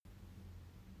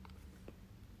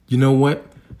You know what?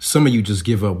 Some of you just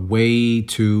give up way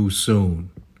too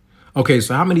soon. Okay,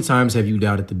 so how many times have you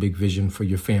doubted the big vision for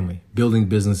your family, building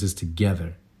businesses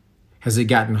together? Has it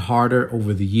gotten harder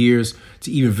over the years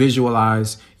to even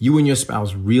visualize you and your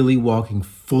spouse really walking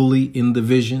fully in the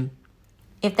vision?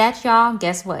 If that's y'all,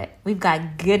 guess what? We've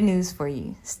got good news for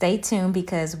you. Stay tuned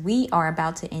because we are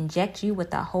about to inject you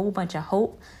with a whole bunch of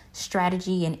hope,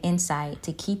 strategy, and insight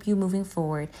to keep you moving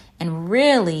forward and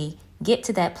really get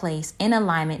to that place in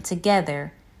alignment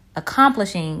together,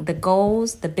 accomplishing the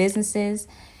goals, the businesses,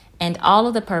 and all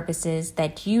of the purposes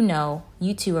that you know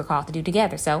you two are called to do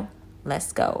together. So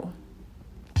let's go.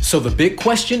 So the big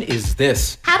question is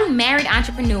this. How do married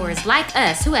entrepreneurs like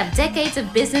us who have decades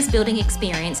of business building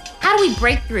experience, how do we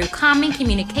break through common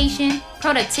communication,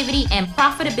 productivity, and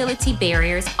profitability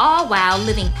barriers, all while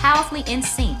living powerfully in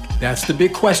sync? That's the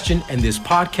big question, and this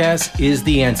podcast is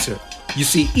the answer. You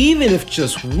see, even if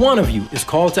just one of you is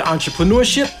called to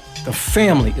entrepreneurship, the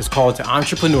family is called to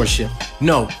entrepreneurship.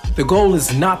 No, the goal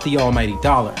is not the almighty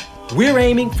dollar. We're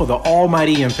aiming for the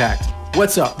almighty impact.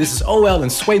 What's up? This is OL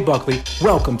and Sway Buckley.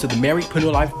 Welcome to the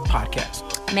Marriedpreneur Life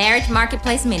Podcast. Marriage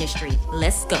Marketplace Ministry.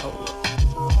 Let's go.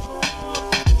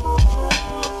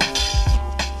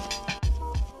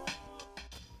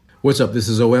 What's up? This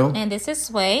is OL. And this is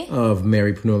Sway. Of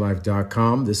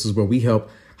MarriedpreneurLife.com. This is where we help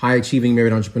high-achieving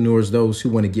married entrepreneurs, those who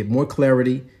want to get more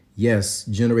clarity, yes,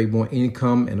 generate more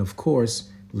income, and of course,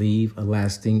 leave a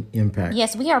lasting impact.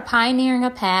 Yes, we are pioneering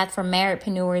a path for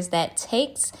marriedpreneurs that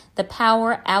takes the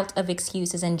power out of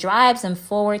excuses and drives them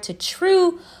forward to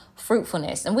true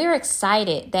fruitfulness. And we're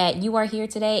excited that you are here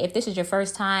today. If this is your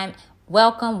first time,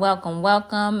 welcome, welcome,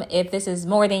 welcome. If this is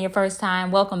more than your first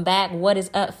time, welcome back. What is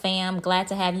up, fam? Glad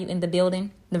to have you in the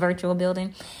building, the virtual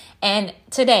building. And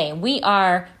today we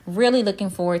are really looking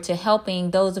forward to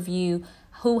helping those of you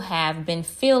who have been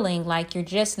feeling like you're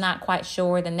just not quite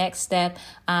sure the next step.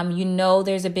 You know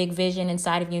there's a big vision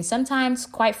inside of you. And sometimes,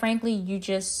 quite frankly, you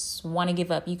just want to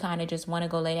give up. You kind of just want to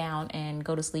go lay down and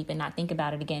go to sleep and not think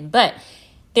about it again. But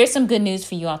there's some good news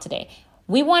for you all today.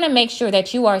 We want to make sure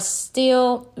that you are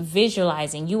still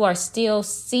visualizing. You are still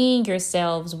seeing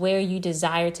yourselves where you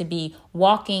desire to be,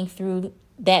 walking through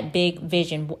that big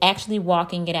vision, actually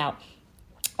walking it out.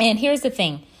 And here's the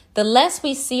thing. The less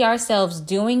we see ourselves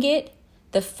doing it,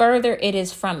 the further it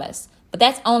is from us. But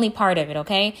that's only part of it,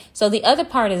 okay? So the other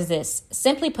part is this.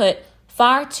 Simply put,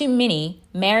 far too many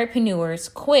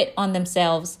marriedpreneurs quit on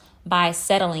themselves by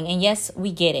settling. And yes,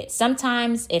 we get it.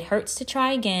 Sometimes it hurts to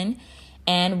try again,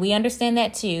 and we understand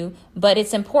that too. But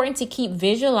it's important to keep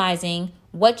visualizing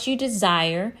what you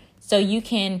desire so you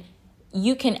can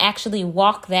actually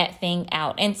walk that thing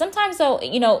out. And sometimes, though,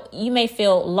 you may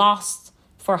feel lost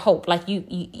for hope. Like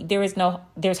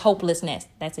there's hopelessness.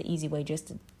 That's an easy way just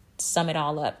to sum it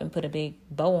all up and put a big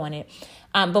bow on it.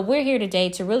 But we're here today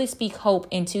to really speak hope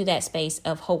into that space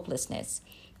of hopelessness.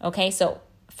 Okay, so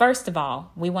first of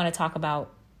all, we want to talk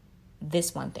about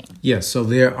this one thing. Yes, so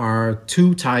there are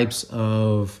two types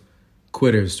of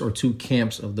quitters or two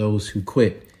camps of those who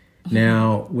quit. Mm-hmm.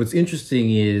 Now, what's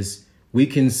interesting is we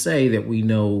can say that we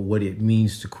know what it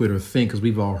means to quit or think because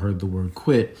we've all heard the word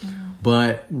quit. Mm-hmm.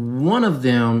 But one of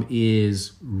them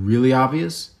is really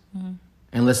obvious. Mm-hmm.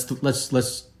 And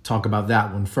let's talk about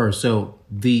that one first. So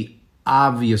the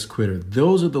obvious quitter,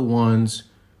 those are the ones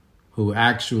who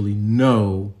actually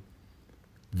know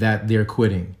that they're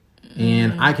quitting. Mm-hmm.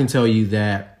 And I can tell you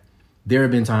that there have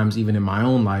been times even in my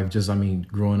own life,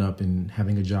 growing up and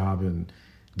having a job and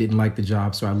didn't like the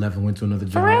job. So I left and went to another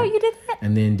job. For real? You did that?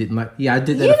 And then didn't like, I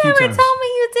did that a few times. You never told me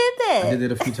you did that. I did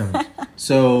that a few times.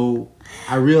 So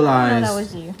I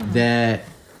realized that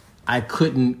I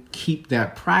couldn't keep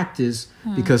that practice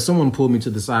because someone pulled me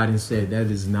to the side and said, that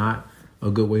is not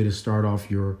a good way to start off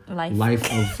your life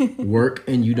of work.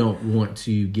 And you don't want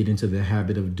to get into the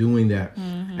habit of doing that.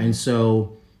 Mm-hmm. And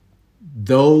so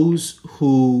those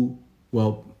who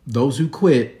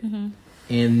quit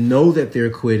and know that they're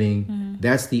quitting,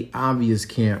 that's the obvious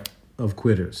camp of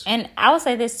quitters. And I will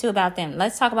say this too about them.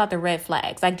 Let's talk about the red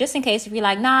flags. Like, just in case if you're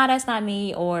like, nah, that's not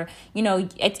me. Or,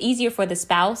 it's easier for the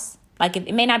spouse. Like,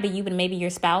 it may not be you, but maybe your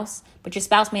spouse. But your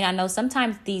spouse may not know.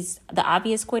 Sometimes the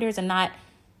obvious quitters are not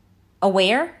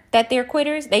aware that they're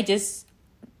quitters. They just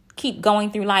keep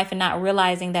going through life and not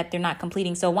realizing that they're not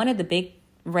completing. So one of the big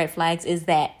red flags is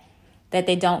that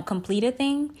they don't complete a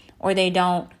thing or they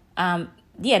don't,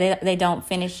 they don't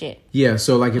finish it. Yeah.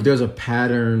 So like if there's a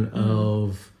pattern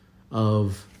of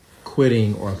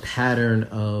quitting or a pattern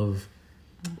of,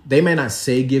 they may not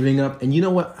say giving up. And you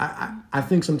know what? I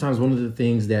think sometimes one of the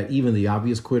things that even the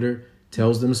obvious quitter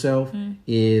tells themselves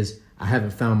is, I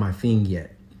haven't found my thing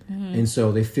yet. And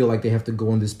so they feel like they have to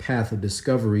go on this path of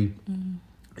discovery.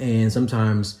 And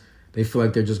sometimes they feel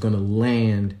like they're just going to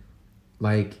land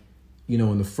like,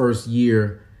 in the first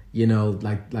year,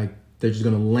 like they're just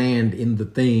going to land in the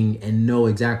thing and know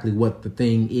exactly what the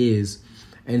thing is.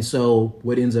 And so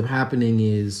what ends up happening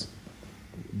is,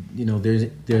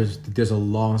 there's a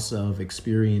loss of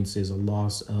experiences, a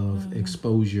loss of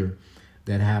exposure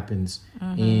that happens.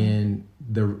 And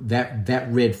that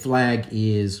red flag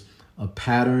is a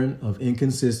pattern of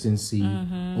inconsistency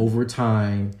over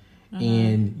time.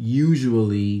 And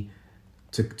usually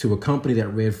to accompany that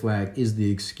red flag is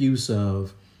the excuse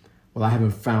of, well, I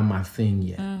haven't found my thing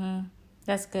yet.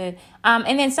 That's good.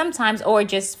 And then sometimes, or it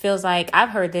just feels like, I've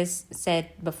heard this said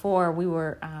before,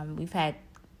 we've had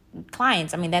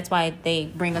clients. I mean, that's why they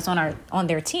bring us on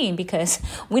their team, because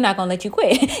we're not going to let you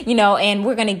quit, and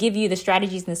we're going to give you the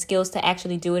strategies and the skills to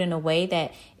actually do it in a way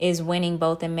that is winning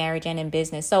both in marriage and in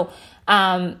business. So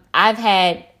I've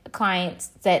had clients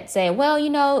that say, well,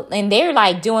 and they're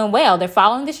like doing well. They're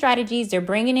following the strategies. They're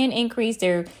bringing in increase.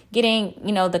 They're getting,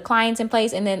 the clients in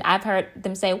place. And then I've heard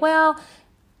them say, well,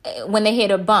 when they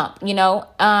hit a bump,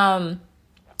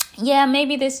 yeah,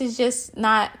 maybe this is just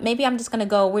not, maybe I'm just going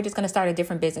to we're just going to start a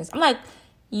different business. I'm like,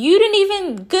 you didn't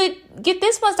even get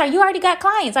this one started. You already got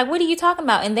clients. Like, what are you talking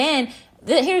about? And then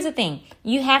here's the thing.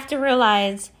 You have to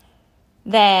realize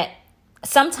that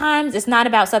sometimes it's not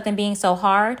about something being so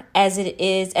hard as it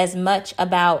is as much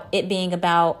about it being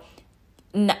about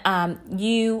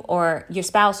you or your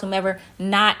spouse, whomever,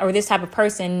 or this type of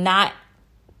person not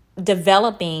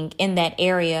developing in that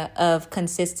area of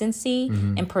consistency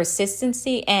and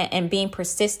persistency and being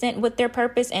persistent with their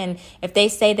purpose. And if they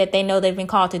say that they know they've been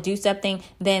called to do something,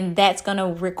 then that's going to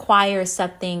require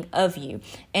something of you.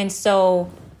 And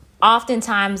so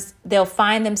oftentimes they'll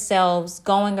find themselves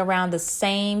going around the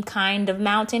same kind of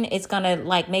mountain. It's going to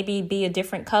like maybe be a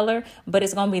different color, but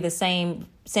it's going to be the same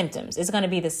symptoms. It's going to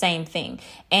be the same thing.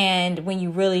 And when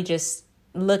you really just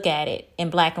look at it in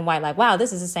black and white, like, wow,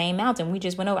 this is the same mountain we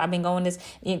just went over. I've been going this.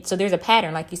 So there's a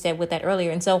pattern, like you said with that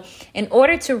earlier. And so in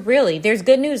order to really, there's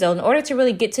good news though, in order to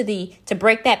really get to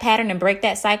break that pattern and break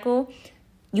that cycle,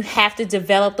 you have to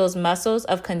develop those muscles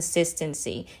of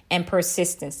consistency and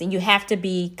persistency. You have to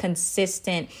be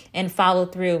consistent and follow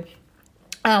through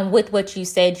with what you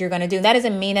said you're going to do. That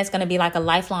doesn't mean that's going to be like a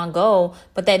lifelong goal,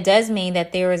 but that does mean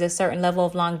that there is a certain level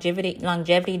of longevity,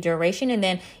 duration, and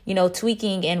then,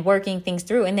 tweaking and working things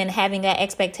through, and then having that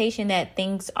expectation that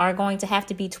things are going to have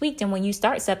to be tweaked. And when you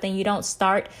start something, you don't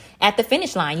start at the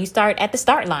finish line, you start at the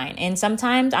start line. And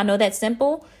sometimes, I know that's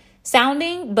simple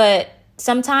sounding, but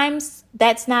sometimes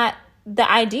that's not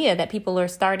the idea that people are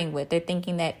starting with. They're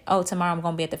thinking that, oh, tomorrow I'm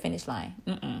going to be at the finish line.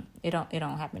 It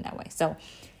don't happen that way. So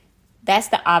that's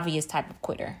the obvious type of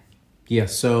quitter. Yeah.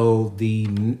 So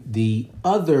the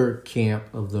other camp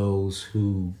of those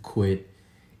who quit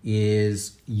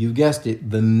is, you guessed it,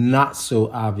 the not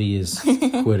so obvious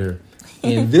quitter.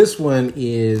 And this one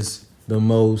is the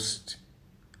most,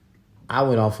 I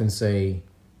would often say,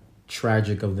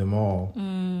 tragic of them all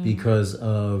because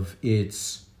of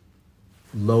its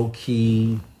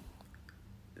low-key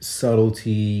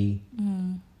subtlety,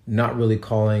 not really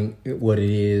calling it what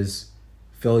it is,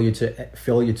 failure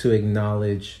to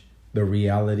acknowledge the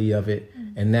reality of it.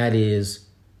 And that is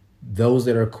those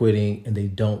that are quitting and they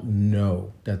don't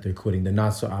know that they're quitting, the not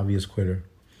so obvious quitter.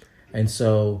 And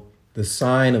so the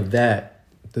sign of that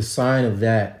Well,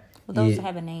 those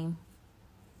have a name.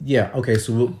 Yeah. Okay.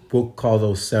 So we'll call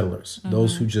those settlers,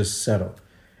 those who just settle.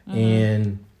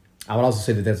 And I would also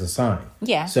say that that's a sign.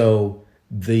 Yeah. So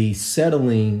the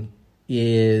settling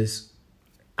is,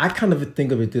 I kind of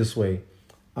think of it this way.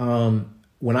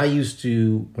 When I was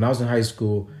in high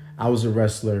school, I was a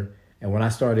wrestler. And when I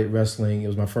started wrestling, it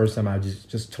was my first time I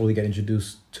just totally got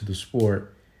introduced to the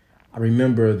sport. I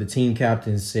remember the team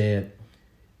captain said,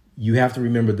 you have to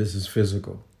remember this is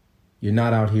physical. You're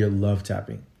not out here love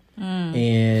tapping.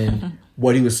 And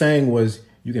what he was saying was,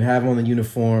 you can have on the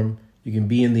uniform, you can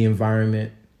be in the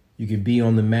environment, you can be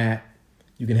on the mat,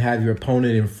 you can have your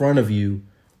opponent in front of you.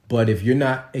 But if you're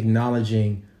not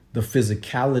acknowledging the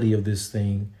physicality of this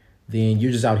thing, then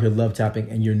you're just out here love tapping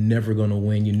and you're never going to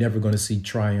win. You're never going to see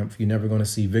triumph. You're never going to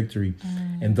see victory.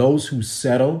 And those who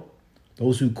settle,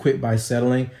 those who quit by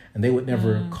settling, and they would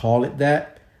never call it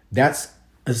that, that's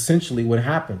essentially what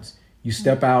happens. You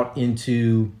step out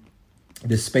into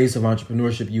this space of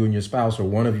entrepreneurship, you and your spouse, or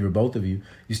one of you or both of you,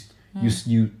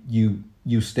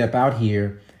 you step out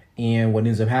here, and what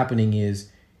ends up happening is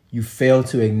you fail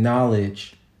to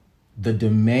acknowledge the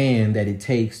demand that it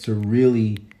takes to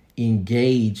really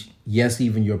engage, yes,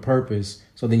 even your purpose.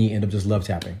 So then you end up just love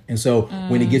tapping. And so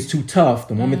when it gets too tough,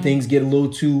 the moment things get a little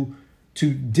too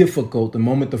difficult, the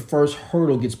moment the first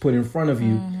hurdle gets put in front of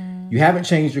you, you haven't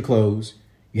changed your clothes,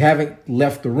 you haven't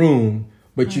left the room,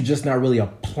 but you're just not really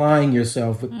applying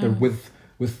yourself with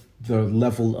the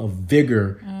level of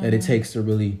vigor that it takes to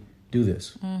really do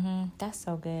this. That's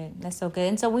so good. That's so good.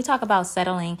 And so we talk about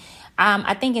settling.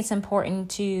 I think it's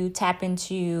important to tap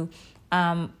into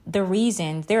the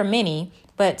reasons. There are many,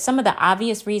 but some of the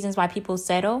obvious reasons why people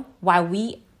settle, why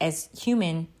we as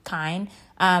humankind,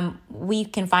 we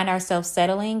can find ourselves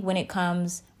settling when it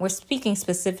comes, we're speaking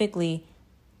specifically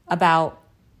about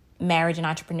marriage and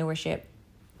entrepreneurship.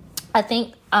 I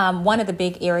think one of the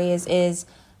big areas is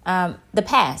the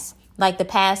past, like the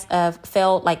past of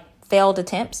failed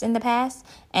attempts in the past,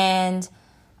 and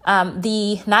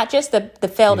not just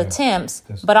the failed attempts,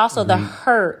 but also the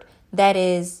hurt that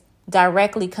is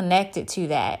directly connected to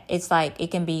that. It's like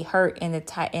it can be hurt in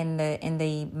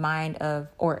the mind of,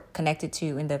 or connected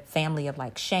to in the family of,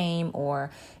 like shame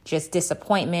or just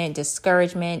disappointment,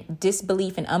 discouragement,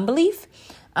 disbelief and unbelief,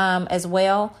 as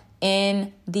well,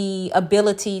 in the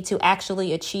ability to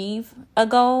actually achieve a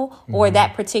goal or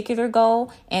that particular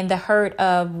goal, and the hurt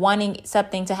of wanting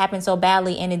something to happen so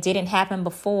badly and it didn't happen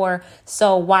before,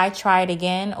 so why try it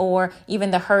again? Or even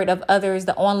the hurt of others,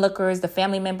 the onlookers, the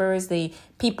family members, the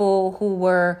people who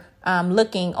were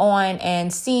looking on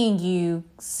and seeing you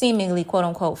seemingly quote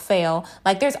unquote fail.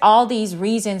 Like there's all these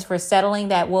reasons for settling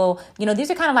that will, these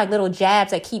are kind of like little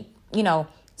jabs that keep,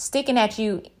 sticking at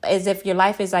you as if your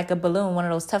life is like a balloon, one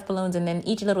of those tough balloons. And then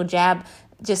each little jab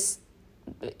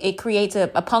it creates a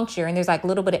puncture, and there's like a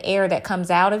little bit of air that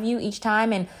comes out of you each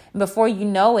time. And before you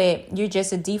know it, you're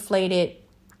just a deflated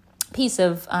piece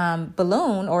of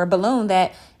balloon, or a balloon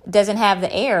that doesn't have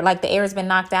the air. Like the air has been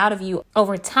knocked out of you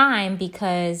over time,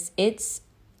 because it's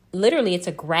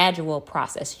a gradual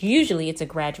process. Usually it's a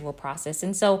gradual process.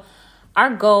 And so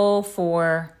our goal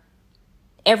for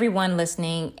everyone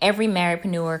listening, every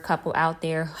marriedpreneur couple out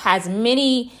there, has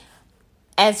many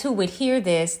as who would hear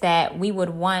this, that we would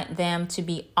want them to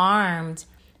be armed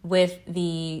with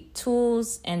the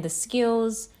tools and the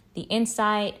skills, the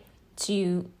insight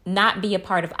to not be a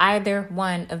part of either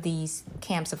one of these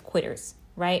camps of quitters,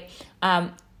 right?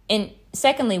 And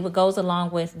secondly, what goes along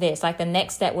with this, like the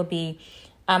next step would be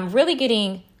really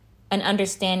getting an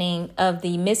understanding of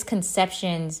the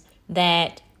misconceptions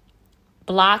that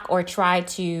block or try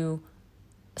to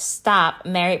stop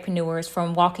marriedpreneurs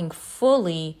from walking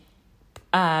fully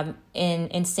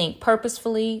in sync,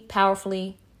 purposefully,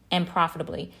 powerfully, and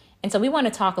profitably. And so we want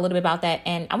to talk a little bit about that.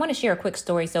 And I want to share a quick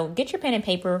story. So get your pen and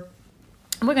paper.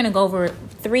 We're going to go over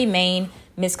 3 main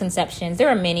misconceptions. There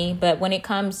are many, but when it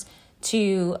comes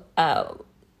to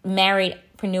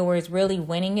marriedpreneurs really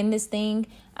winning in this thing,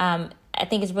 I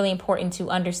think it's really important to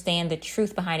understand the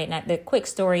truth behind it. Now, the quick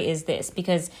story is this,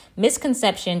 because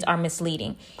misconceptions are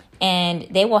misleading, and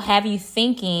they will have you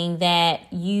thinking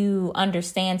that you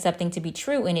understand something to be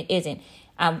true, and it isn't.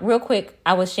 Real quick,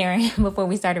 I was sharing before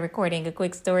we started recording a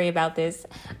quick story about this.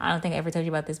 I don't think I ever told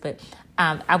you about this, but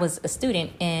I was a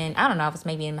student in, I don't know, I was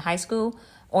maybe in high school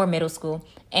or middle school.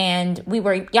 And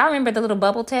y'all remember the little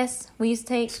bubble tests we used to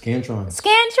take? Scantrons,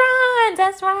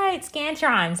 that's right.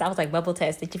 Scantrons. I was like, bubble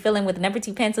test. Did you fill in with number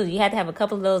 2 pencils? You had to have a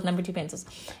couple of those number 2 pencils.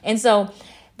 And so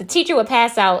the teacher would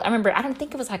pass out. I remember, I don't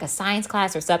think it was like a science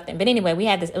class or something. But anyway, we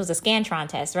had this, it was a Scantron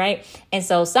test, right? And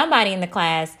so somebody in the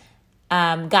class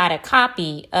got a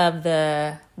copy of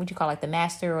the, the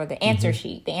master or the answer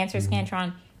sheet, the answer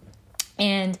Scantron.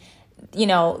 And,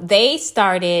 they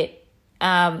started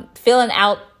filling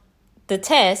out the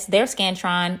test, their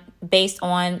Scantron, based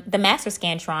on the master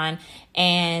Scantron,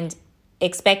 and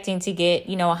expecting to get,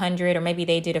 100, or maybe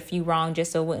they did a few wrong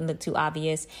just so it wouldn't look too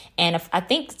obvious. And I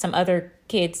think some other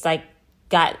kids got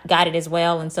it as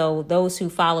well. And so those who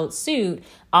followed suit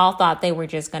all thought they were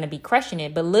just going to be crushing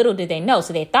it, but little did they know.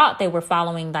 So they thought they were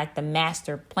following like the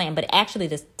master plan, but actually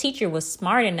the teacher was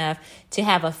smart enough to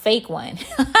have a fake one.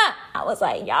 I was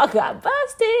like, y'all got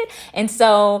busted. And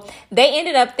so they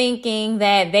ended up thinking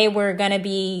that they were going to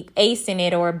be acing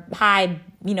it or high,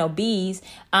 B's.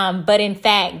 But in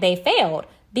fact, they failed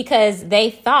because they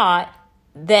thought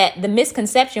that the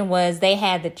misconception was they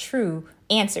had the true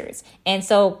answers. And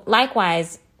so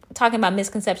likewise, talking about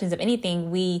misconceptions of anything,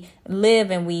 we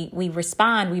live and we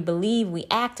respond, we believe, we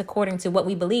act according to what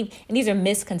we believe. And these are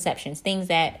misconceptions, things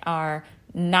that are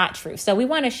not true. So we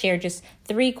want to share just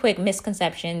 3 quick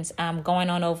misconceptions going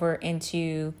on over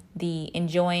into the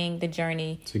enjoying the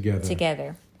journey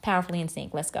together, powerfully in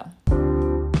sync. Let's go.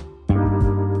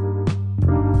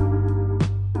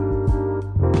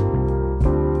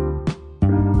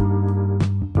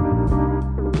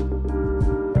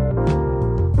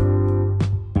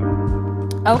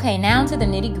 Okay, now to the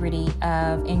nitty gritty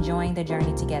of enjoying the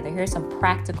journey together. Here's some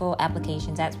practical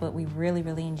applications. That's what we really,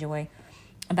 really enjoy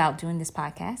about doing this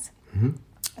podcast,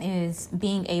 is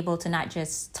being able to not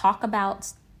just talk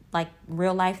about like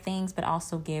real life things, but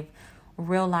also give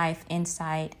real life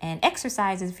insight and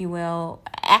exercises, if you will,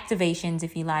 activations,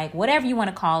 if you like, whatever you want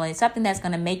to call it, something that's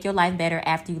going to make your life better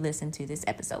after you listen to this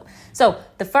episode. So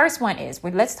the first one is,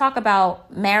 let's talk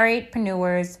about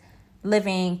marriedpreneurs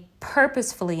living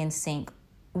purposefully in sync.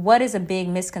 What is a big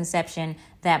misconception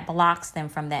that blocks them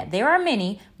from that? There are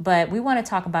many, but we want to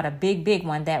talk about a big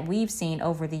one that we've seen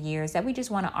over the years that we just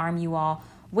want to arm you all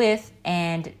with.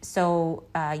 And so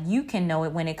you can know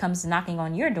it when it comes to knocking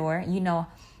on your door, you know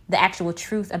the actual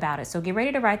truth about it. So get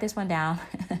ready to write this one down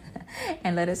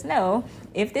and let us know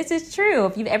if this is true,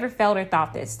 if you've ever felt or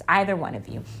thought this, either one of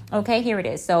you. Okay, here it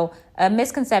is. So a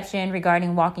misconception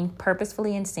regarding walking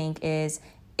purposefully in sync is,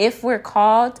 if we're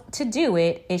called to do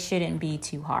it, it shouldn't be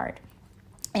too hard.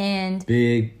 And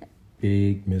big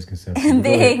misconception.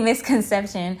 Big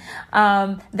misconception.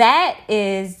 That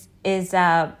is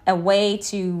a way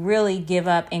to really give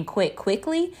up and quit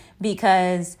quickly,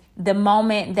 because the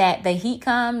moment that the heat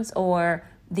comes or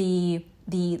the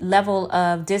level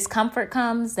of discomfort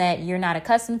comes that you're not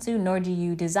accustomed to, nor do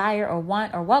you desire or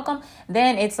want or welcome,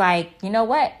 then it's like, you know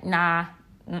what? Nah,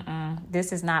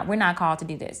 this is not, we're not called to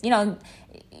do this. You know,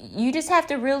 you just have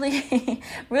to really,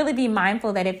 really be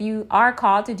mindful that if you are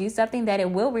called to do something, that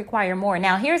it will require more.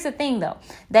 Now, here's the thing though,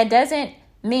 that doesn't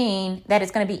mean that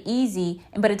it's going to be easy,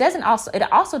 but it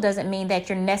also doesn't mean that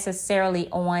you're necessarily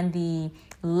on the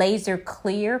laser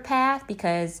clear path,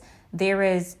 because there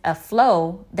is a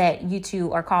flow that you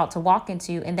two are called to walk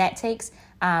into, and that takes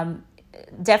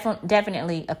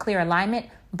definitely a clear alignment.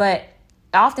 But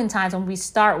oftentimes when we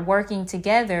start working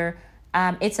together,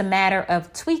 it's a matter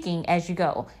of tweaking as you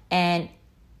go. And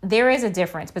there is a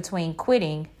difference between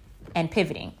quitting and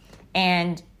pivoting.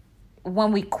 And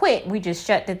when we quit, we just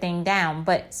shut the thing down.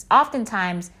 But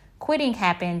oftentimes quitting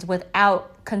happens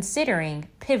without considering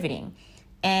pivoting.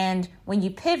 And when you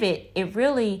pivot, it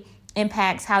really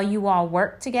impacts how you all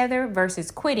work together versus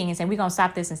quitting and saying, we're going to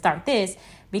stop this and start this,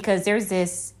 because there's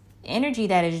this energy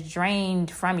that is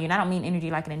drained from you. And I don't mean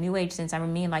energy like in a new age sense. I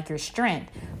mean like your strength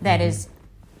that is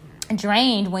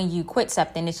drained when you quit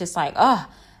something. It's just like,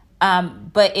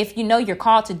 but if you know you're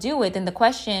called to do it, then the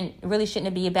question really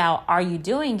shouldn't be about, are you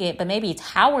doing it? But maybe it's,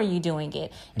 how are you doing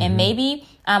it? And maybe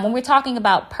when we're talking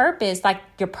about purpose, like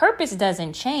your purpose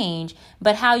doesn't change,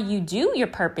 but how you do your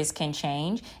purpose can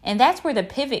change. And that's where the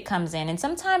pivot comes in. And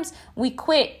sometimes we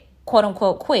quit, quote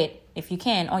unquote, quit, if you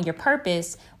can, on your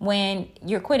purpose when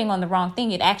you're quitting on the wrong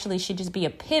thing. It actually should just be a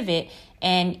pivot,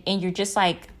 and you're just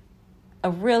like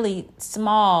a really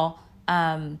small,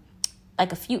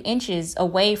 like a few inches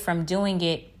away from doing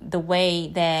it the way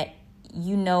that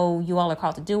you know you all are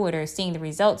called to do it, or seeing the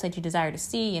results that you desire to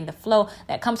see and the flow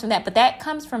that comes from that. But that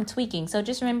comes from tweaking. So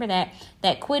just remember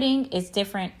that quitting is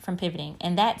different from pivoting.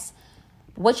 And that's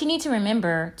what you need to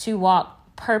remember to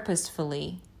walk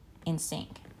purposefully in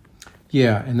sync.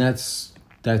 Yeah, and that's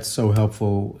so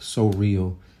helpful, so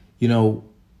real. You know,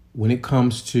 when it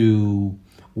comes to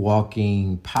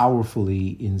walking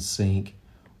powerfully in sync,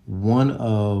 one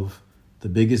of the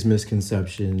biggest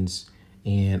misconceptions,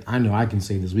 and I know I can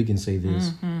say this, we can say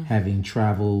this, having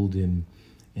traveled and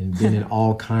been in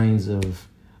all kinds of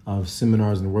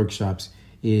seminars and workshops,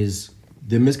 is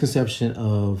the misconception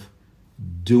of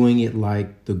doing it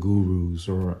like the gurus,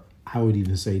 or I would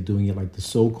even say doing it like the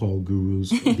so-called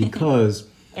gurus, because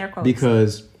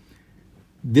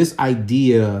this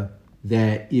idea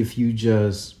that if you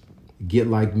just get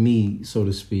like me, so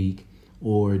to speak,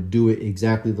 or do it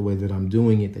exactly the way that I'm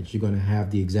doing it, that you're going to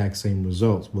have the exact same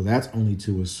results. Well, that's only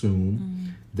to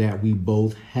assume that we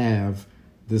both have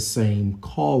the same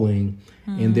calling,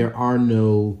 and there are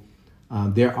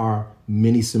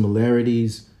many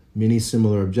similarities, many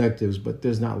similar objectives, but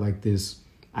there's not like this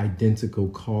identical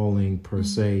calling per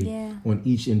se on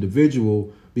each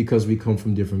individual, because we come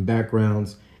from different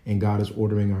backgrounds and God is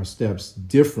ordering our steps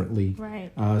differently.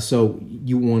 Right. So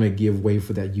you want to give way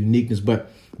for that uniqueness. But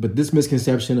this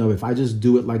misconception of, if I just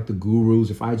do it like the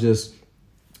gurus, if I just,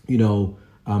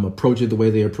 approach it the way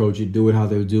they approach it, do it how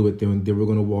they do it, then we're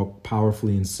going to walk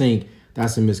powerfully in sync.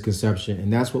 That's a misconception.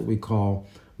 And that's what we call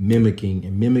mimicking.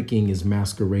 And mimicking is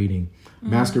masquerading.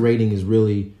 Masquerading is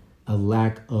really a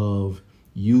lack of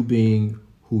you being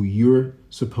who you're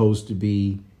supposed to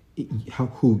be,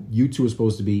 who you two are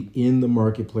supposed to be in the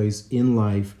marketplace, in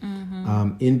life,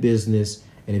 in business.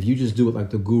 And if you just do it like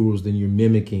the gurus, then you're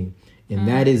mimicking. And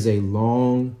that is a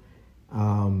long,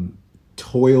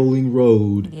 toiling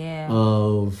road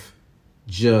of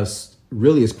just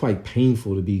really is quite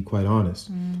painful, to be quite honest.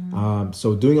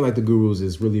 So doing it like the gurus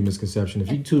is really a misconception.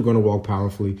 If you two are going to walk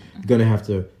powerfully, you're going to have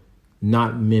to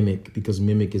not mimic, because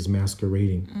mimic is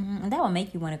masquerading. And that will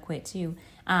make you want to quit too.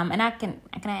 And I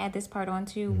add this part on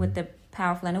too with the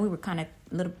powerful. I know we were kind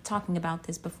of talking about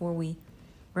this before we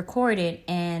recorded,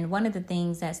 and one of the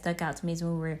things that stuck out to me is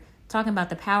when we were talking about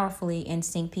the powerfully in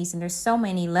sync piece, and there's so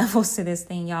many levels to this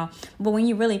thing, y'all. But when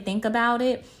you really think about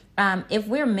it, if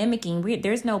we're mimicking,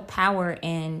 there's no power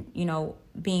in,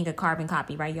 being a carbon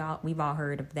copy, right, y'all? We've all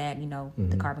heard of that,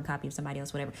 the carbon copy of somebody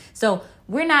else, whatever. So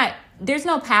there's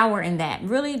no power in that.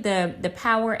 Really, the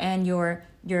power and your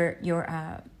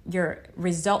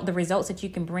result, the results that you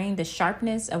can bring, the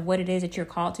sharpness of what it is that you're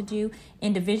called to do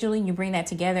individually, and you bring that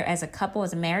together as a couple,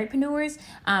 as a marriedpreneurs,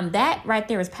 that right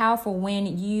there is powerful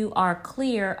when you are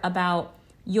clear about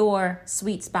your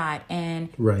sweet spot and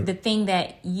the thing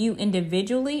that you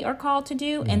individually are called to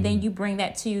do, and then you bring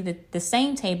that to the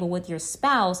same table with your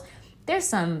spouse. There's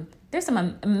some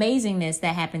amazingness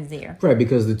that happens there, right?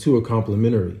 Because the two are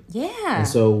complementary. Yeah. And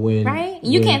so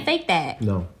you can't fake that.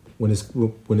 No, when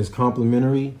it's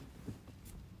complementary,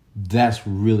 that's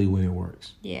really when it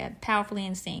works. Yeah, powerfully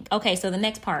in sync. Okay, so the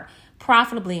next part,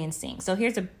 profitably in sync. So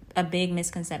here's a big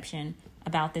misconception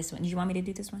about this one. Do you want me to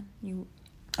do this one?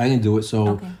 I can do it.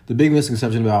 So The big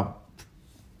misconception about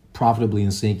profitably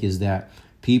in sync is that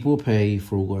people pay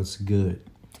for what's good.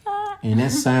 And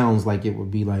that sounds like it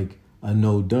would be like a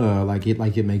no duh, like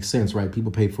it makes sense, right?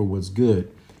 People pay for what's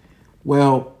good.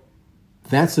 Well,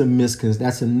 that's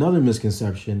another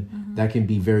misconception that can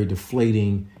be very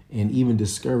deflating and even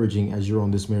discouraging as you're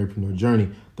on this marriedpreneur journey.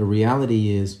 The reality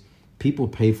is people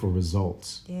pay for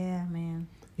results. Yeah, man.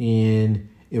 And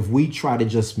if we try to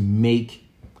just make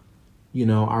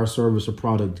our service or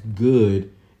product good,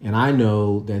 and I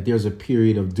know that there's a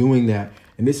period of doing that,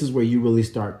 and this is where you really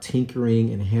start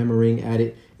tinkering and hammering at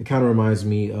it. It kind of reminds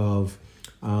me of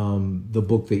the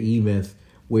book The E-Myth,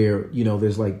 where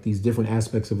there's like these different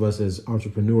aspects of us as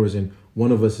entrepreneurs, and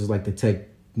one of us is like the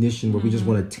technician, where we just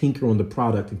want to tinker on the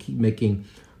product and keep making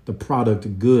the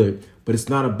product good. But it's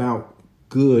not about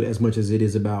good as much as it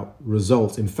is about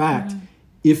results. In fact,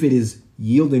 if it is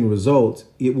yielding results,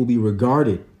 it will be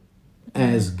regarded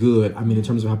as good. I mean, in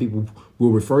terms of how people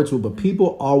will refer to it, but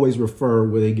people always refer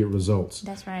where they get results.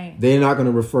 That's right. They're not going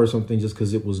to refer something just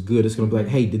because it was good. It's going to be like,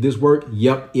 hey, did this work?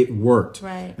 Yep, it worked.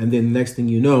 Right. And then next thing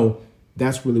you know,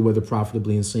 that's really where the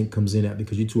profitably in sync comes in at,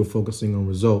 because you two are focusing on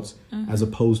results as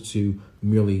opposed to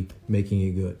merely making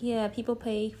it good. Yeah, people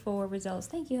pay for results.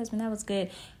 Thank you, husband. That was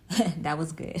good. That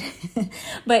was good.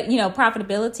 But,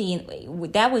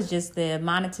 profitability, that was just the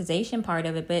monetization part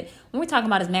of it. But when we're talking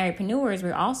about as marriedpreneurs,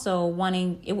 we're also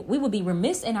we would be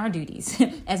remiss in our duties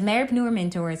as marriedpreneur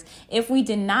mentors if we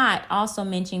did not also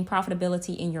mention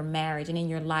profitability in your marriage and in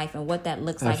your life and what that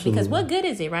looks like. Because what good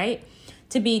is it, right?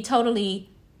 To be totally,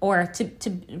 or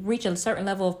to reach a certain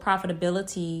level of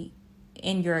profitability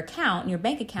in your account, in your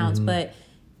bank accounts, but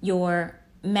your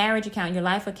marriage account, your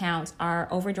life accounts are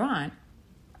overdrawn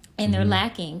and they're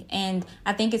lacking. And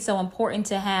I think it's so important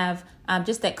to have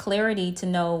just that clarity to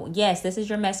know, yes, this is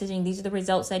your messaging, these are the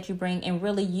results that you bring, and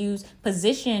really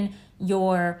position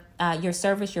your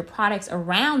service, your products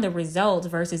around the results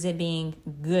versus it being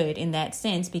good in that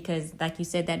sense, because like you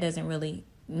said, that doesn't really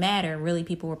matter. Really,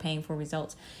 people were paying for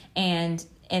results, and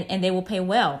they will pay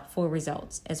well for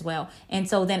results as well. And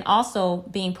so then also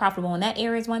being profitable in that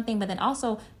area is one thing, but then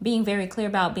also being very clear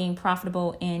about being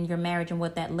profitable in your marriage and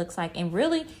what that looks like, and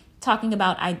really talking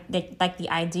about the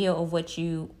idea of what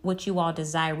you all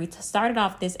desire. We started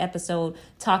off this episode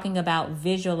talking about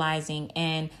visualizing,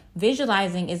 and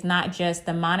visualizing is not just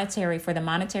the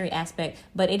monetary aspect,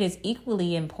 but it is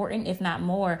equally important, if not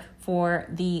more, for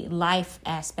the life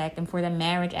aspect and for the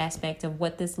marriage aspect of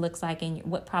what this looks like and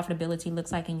what profitability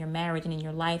looks like in your marriage and in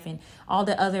your life and all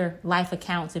the other life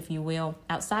accounts, if you will,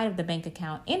 outside of the bank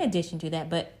account, in addition to that.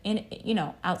 But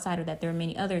outside of that, there are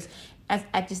many others.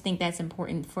 I just think that's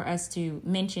important for us to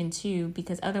mention too,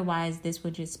 because otherwise this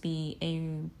would just be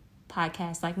a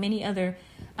podcast like many other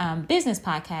business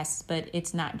podcasts, but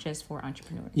it's not just for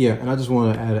entrepreneurs. Yeah, and I just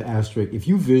want to add an asterisk. If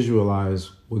you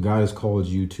visualize what God has called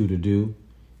you to do,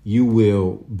 you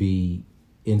will be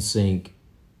in sync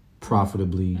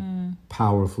profitably,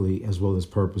 powerfully, as well as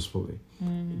purposefully.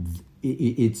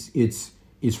 It's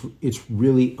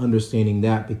really understanding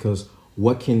that, because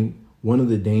one of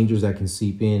the dangers that can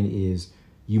seep in is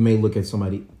you may look at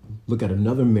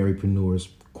another marriedpreneur's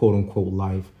quote unquote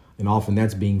life, and often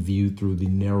that's being viewed through the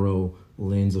narrow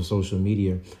lens of social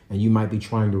media, and you might be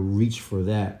trying to reach for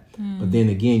that. But then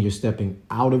again, you're stepping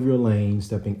out of your lane,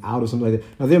 stepping out of something like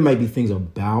that. Now, there might be things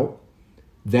about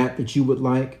that you would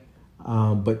like,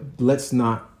 But let's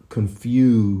not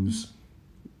confuse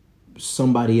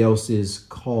somebody else's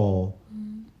call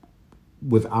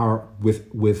with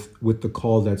the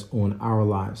call that's on our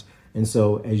lives. And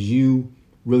so as you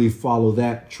really follow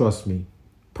that, trust me,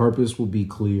 purpose will be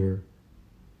clear.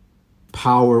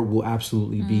 Power will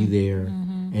absolutely be there,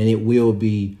 and it will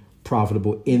be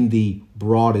profitable in the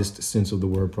broadest sense of the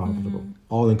word profitable,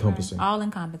 all encompassing. Right. All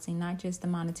encompassing, not just the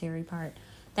monetary part.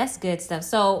 That's good stuff.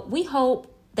 So we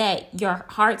hope that your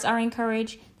hearts are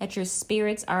encouraged, that your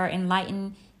spirits are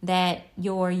enlightened, that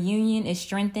your union is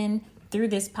strengthened through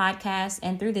this podcast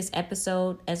and through this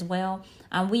episode as well.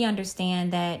 We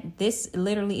understand that this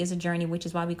literally is a journey, which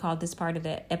is why we call this part of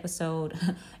the episode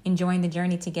Enjoying the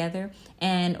Journey Together.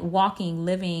 And walking,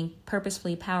 living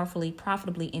purposefully, powerfully,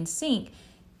 profitably in sync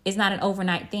is not an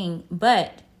overnight thing,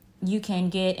 but you can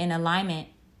get in alignment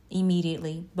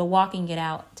immediately, but walking it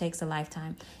out takes a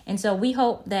lifetime. And so we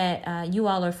hope that you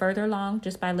all are further along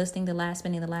just by listening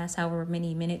spending the last however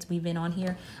many minutes we've been on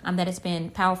here, that it's been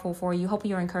powerful for you. Hope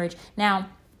you're encouraged. Now,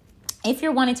 if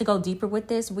you're wanting to go deeper with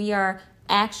this,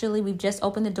 we've just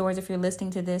opened the doors. If you're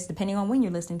listening to this, depending on when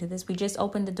you're listening to this, we just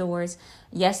opened the doors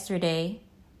yesterday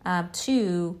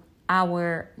to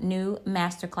our new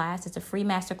masterclass. It's a free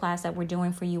masterclass that we're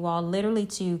doing for you all, literally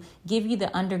to give you the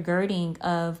undergirding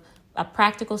of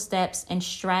practical steps and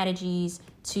strategies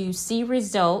to see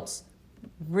results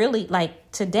really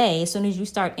like today, as soon as you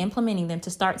start implementing them, to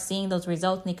start seeing those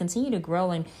results, and they continue to grow.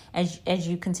 And as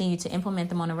you continue to implement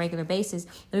them on a regular basis,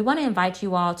 we want to invite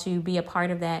you all to be a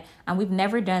part of that. We've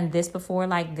never done this before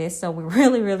like this, so we're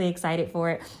really, really excited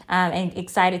for it, and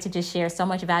excited to just share so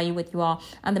much value with you all.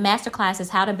 The masterclass is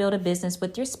how to build a business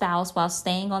with your spouse while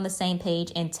staying on the same page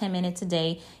in 10 minutes a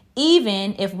day,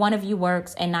 even if one of you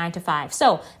works a 9 to 5.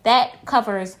 So that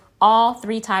covers all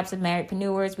three types of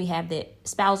marriedpreneurs. We have the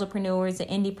spousalpreneurs, the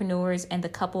indiepreneurs, and the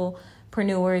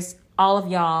couplepreneurs. All of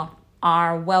y'all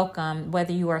are welcome,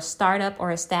 whether you are a startup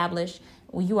or established.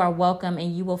 You are welcome,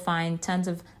 and you will find tons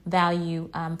of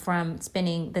value from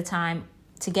spending the time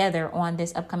together on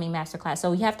this upcoming masterclass.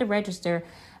 So you have to register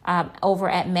over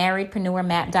at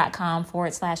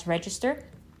marriedpreneurmap.com/register.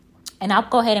 And I'll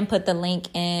go ahead and put the link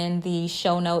in the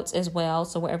show notes as well.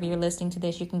 So wherever you're listening to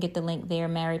this, you can get the link there,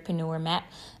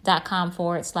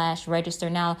 marriedpreneurmap.com/register.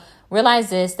 Now, realize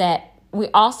this, that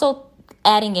we're also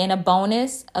adding in a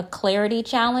bonus, a clarity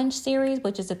challenge series,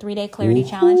 which is a 3-day clarity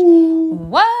challenge.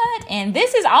 What? And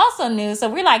this is also new. So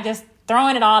we're like just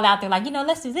throwing it all out there, like,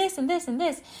 let's do this and this and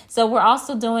this. So we're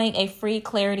also doing a free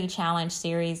clarity challenge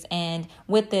series, and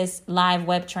with this live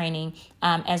web training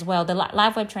as well. The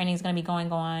live web training is going to be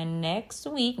going on next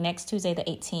Tuesday, the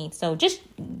 18th. So just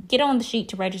get on the sheet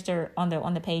to register on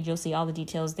the page. You'll see all the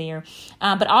details there.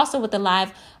 But also with the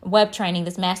live web training,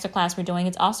 this masterclass we're doing,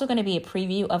 it's also going to be a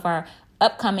preview of our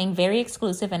upcoming, very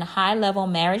exclusive and high-level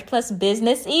Marriage Plus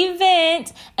Business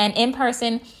event, and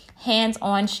in-person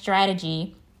hands-on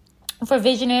strategy for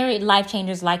visionary life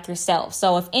changers like yourself.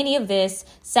 So if any of this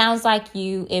sounds like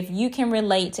you, if you can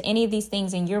relate to any of these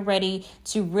things and you're ready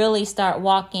to really start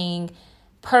walking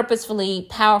purposefully,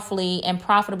 powerfully, and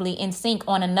profitably in sync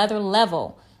on another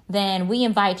level, then we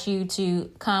invite you to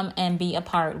come and be a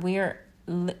part. We're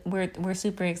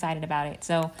super excited about it.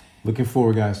 So looking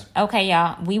forward, guys. Okay,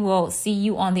 y'all. We will see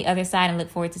you on the other side and look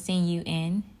forward to seeing you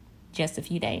in just a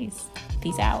few days.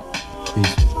 Peace out.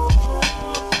 Peace.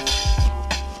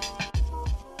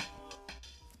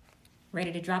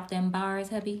 Ready to drop them bars,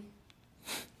 hubby?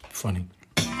 Funny.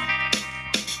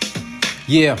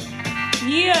 Yeah,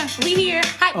 we here.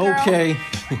 Hype girl. Okay.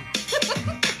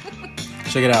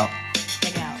 Check it out.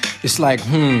 It's like,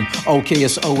 okay,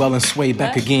 it's OL and Sway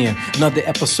back again. Another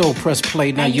episode, press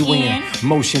play, now you in.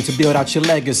 Motion to build out your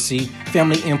legacy.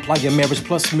 Family, employer, marriage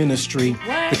plus ministry.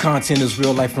 What? The content is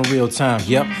real life in real time.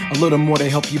 Yep, a little more to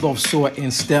help you both soar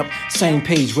in step. Same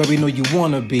page where we know you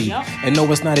wanna be. Yep. And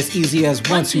no, it's not as easy as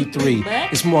 1, 2, 3.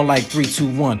 It's more like 3, 2,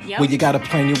 1. Yep. Where you gotta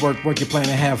plan your work your plan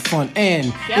and have fun.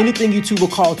 And anything you two will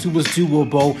call to is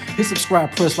doable. Hit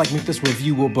subscribe, press like, make this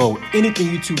reviewable.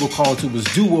 Anything you two will call to is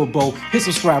doable. Hit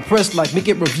subscribe, press like, make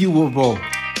it reviewable.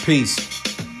 Peace.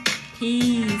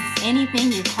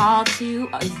 Anything you call to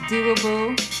is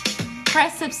doable.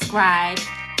 Press subscribe.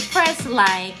 Press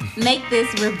like. Make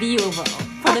this reviewable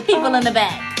for the people in the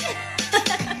back.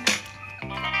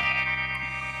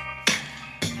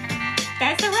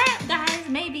 That's a wrap, guys.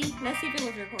 Maybe. Let's see if it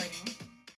was recording.